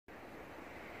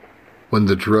When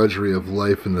the drudgery of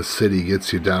life in the city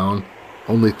gets you down,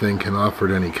 only thing can offer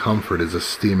it any comfort is a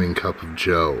steaming cup of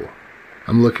joe.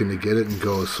 I'm looking to get it and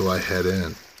go, so I head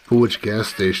in. But which gas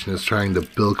station is trying to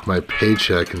bilk my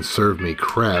paycheck and serve me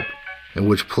crap, and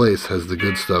which place has the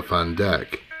good stuff on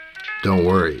deck? Don't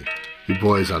worry, you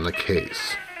boys on the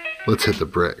case. Let's hit the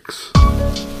bricks.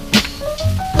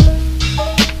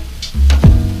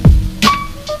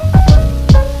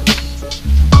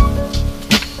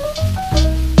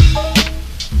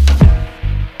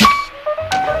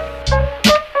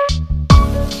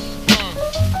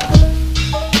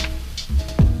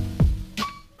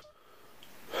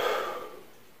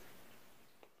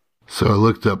 So I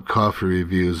looked up coffee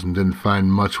reviews and didn't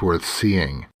find much worth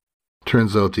seeing.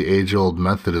 Turns out the age-old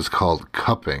method is called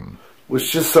cupping.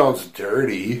 Which just sounds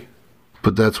dirty.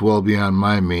 But that's well beyond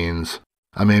my means.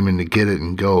 I'm aiming to get it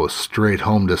and go straight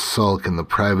home to sulk in the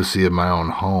privacy of my own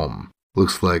home.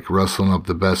 Looks like rustling up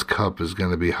the best cup is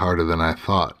going to be harder than I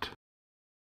thought.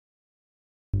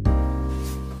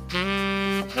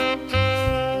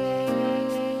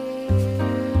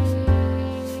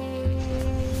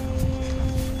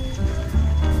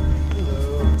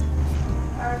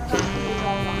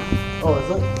 Oh,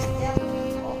 is it? Yep.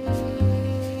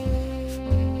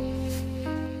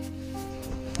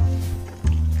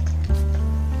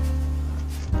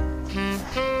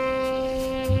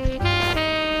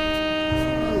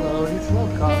 Hello, do you smell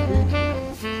coffee?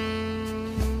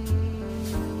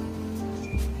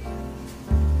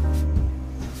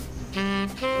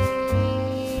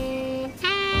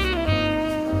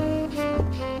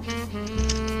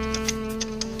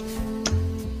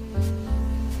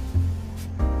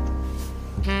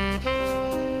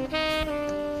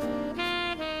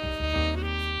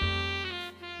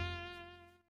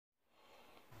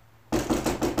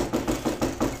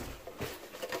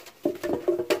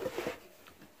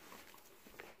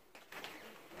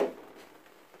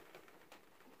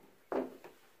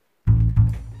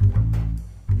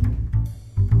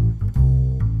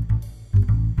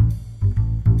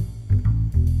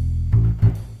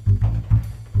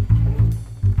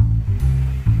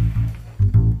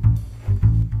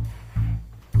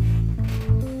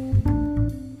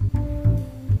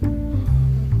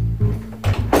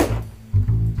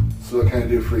 So what can I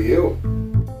do for you?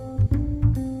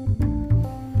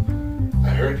 I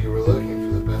heard you were looking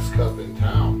for the best cup in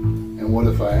town. And what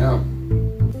if I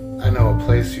am? I know a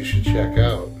place you should check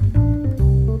out.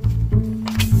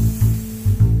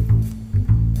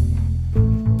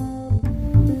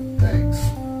 Thanks.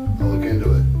 I'll look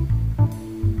into it.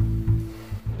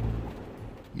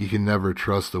 You can never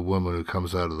trust a woman who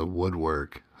comes out of the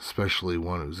woodwork, especially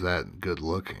one who's that good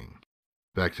looking.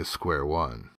 Back to square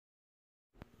one.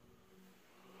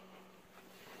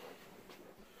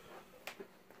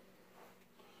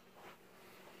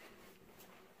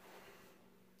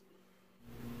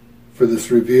 For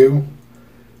this review,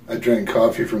 I drank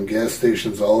coffee from gas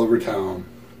stations all over town.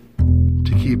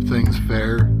 To keep things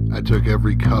fair, I took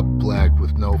every cup black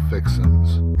with no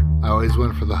fixins. I always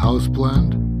went for the house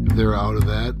blend. If they were out of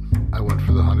that, I went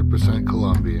for the 100%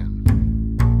 Colombian.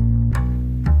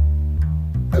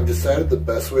 I've decided the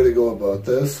best way to go about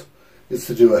this is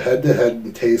to do a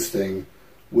head-to-head tasting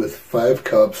with 5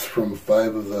 cups from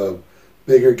 5 of the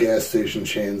bigger gas station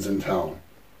chains in town.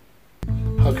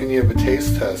 How can you have a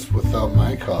taste test without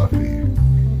my coffee?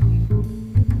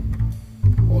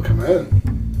 Well, come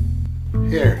in.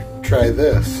 Here, try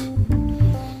this.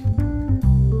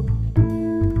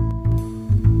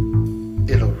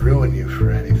 It'll ruin you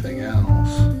for anything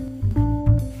else.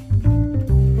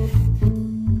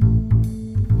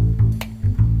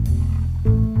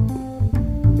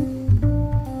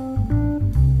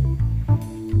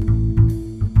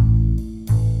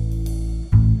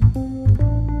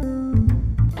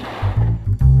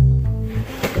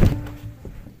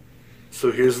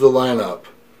 So here's the lineup.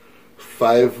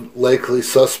 5 likely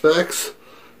suspects.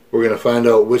 We're going to find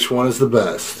out which one is the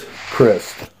best.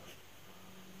 Christ.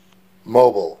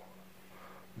 Mobile.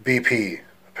 BP.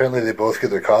 Apparently they both get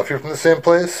their coffee from the same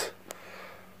place.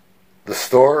 The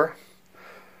store.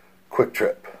 Quick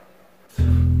Trip.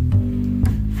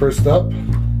 First up,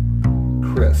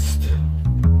 Christ.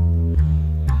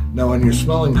 Now when you're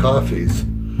smelling coffees,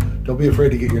 don't be afraid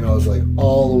to get your nose like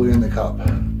all the way in the cup.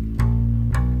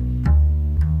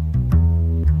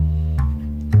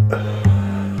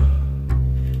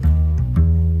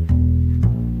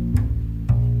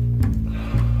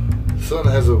 This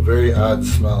one has a very odd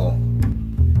smell.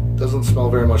 Doesn't smell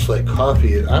very much like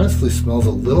coffee. It honestly smells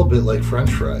a little bit like French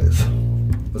fries.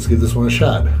 Let's give this one a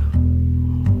shot.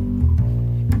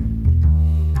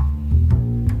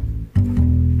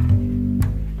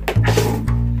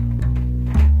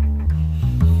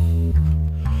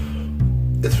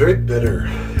 very bitter.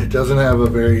 It doesn't have a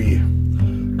very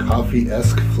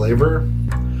coffee-esque flavor.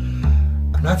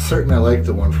 I'm not certain I like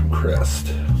the one from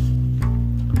Christ.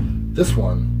 This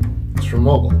one is from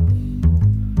Mobile.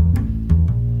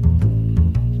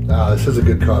 Ah, this is a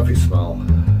good coffee smell.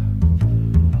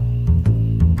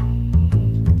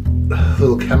 A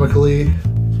little chemically.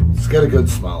 It's got a good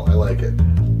smell. I like it.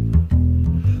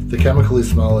 The chemically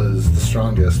smell is the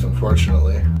strongest,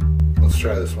 unfortunately. Let's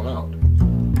try this one out.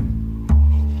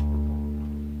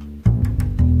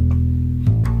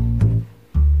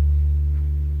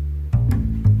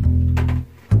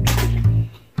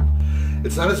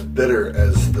 It's not as bitter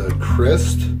as the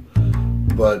Christ,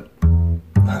 but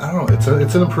I don't know,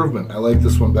 it's an improvement. I like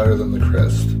this one better than the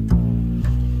Christ.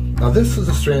 Now this is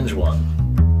a strange one.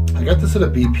 I got this at a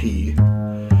BP,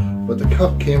 but the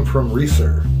cup came from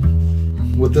Reeser.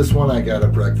 With this one I got a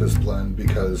breakfast blend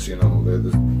because, you know, they're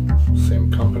the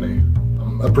same company.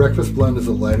 A breakfast blend is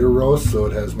a lighter roast, so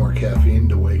it has more caffeine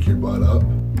to wake your butt up.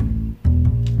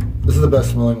 This is the best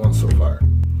smelling one so far.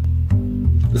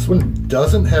 This one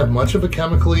doesn't have much of a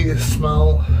chemically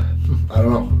smell. I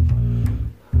don't know.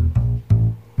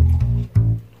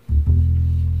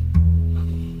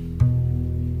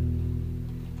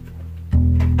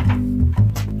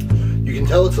 You can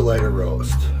tell it's a lighter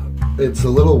roast. It's a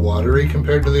little watery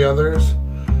compared to the others.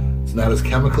 It's not as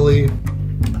chemically.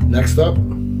 Next up,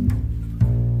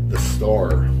 the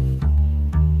Store.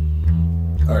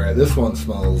 Alright, this one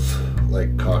smells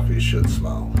like coffee should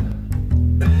smell.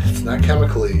 It's not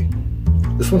chemically.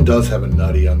 This one does have a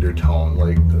nutty undertone,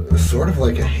 like sort of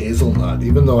like a hazelnut,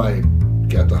 even though I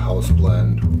got the house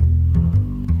blend.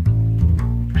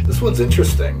 This one's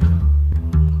interesting.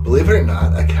 Believe it or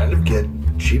not, I kind of get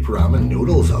cheap ramen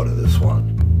noodles out of this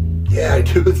one. Yeah, I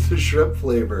do. It's the shrimp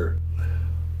flavor.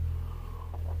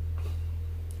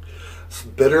 It's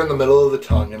bitter in the middle of the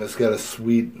tongue, and it's got a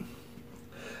sweet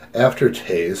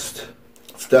aftertaste.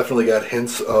 It's definitely got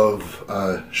hints of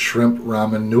shrimp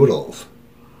ramen noodles.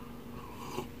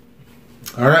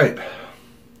 Alright.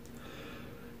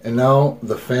 And now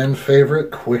the fan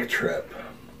favorite, Quick Trip.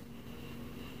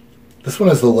 This one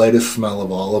has the lightest smell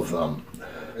of all of them.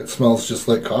 It smells just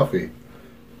like coffee.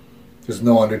 There's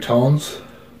no undertones.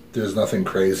 There's nothing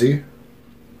crazy.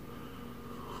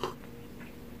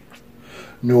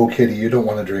 No, kitty, you don't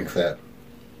want to drink that.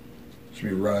 You should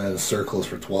be running in circles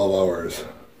for 12 hours.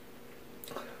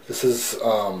 This is,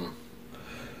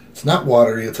 it's not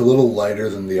watery, it's a little lighter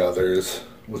than the others,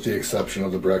 with the exception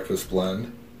of the breakfast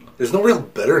blend. There's no real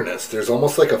bitterness, there's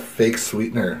almost like a fake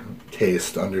sweetener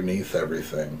taste underneath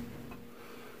everything.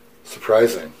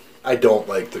 Surprising. I don't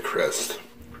like the Christ.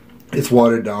 It's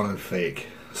watered down and fake,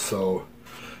 so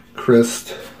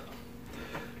Christ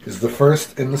is the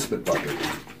first in the spit bucket.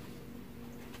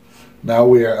 Now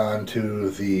we are on to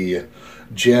the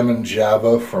Jam and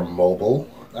Java from Mobile.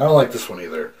 I don't like this one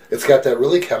either. It's got that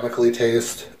really chemically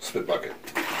taste. Spit bucket.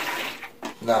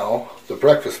 Now, the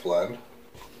breakfast blend.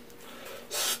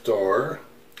 Store.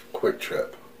 Quick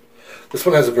Trip. This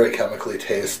one has a very chemically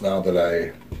taste now that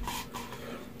I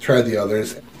tried the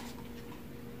others.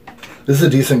 This is a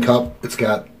decent cup. It's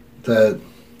got that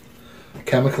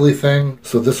chemically thing.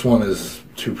 So this one is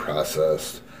too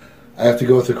processed. I have to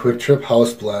go with the Quick Trip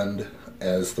House Blend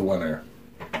as the winner.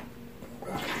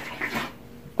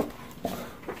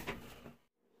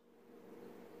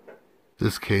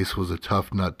 This case was a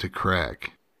tough nut to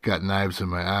crack. Got knives in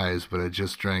my eyes, but I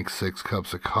just drank 6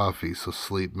 cups of coffee, so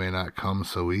sleep may not come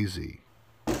so easy.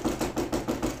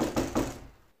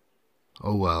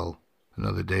 Oh well,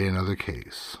 another day, another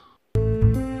case.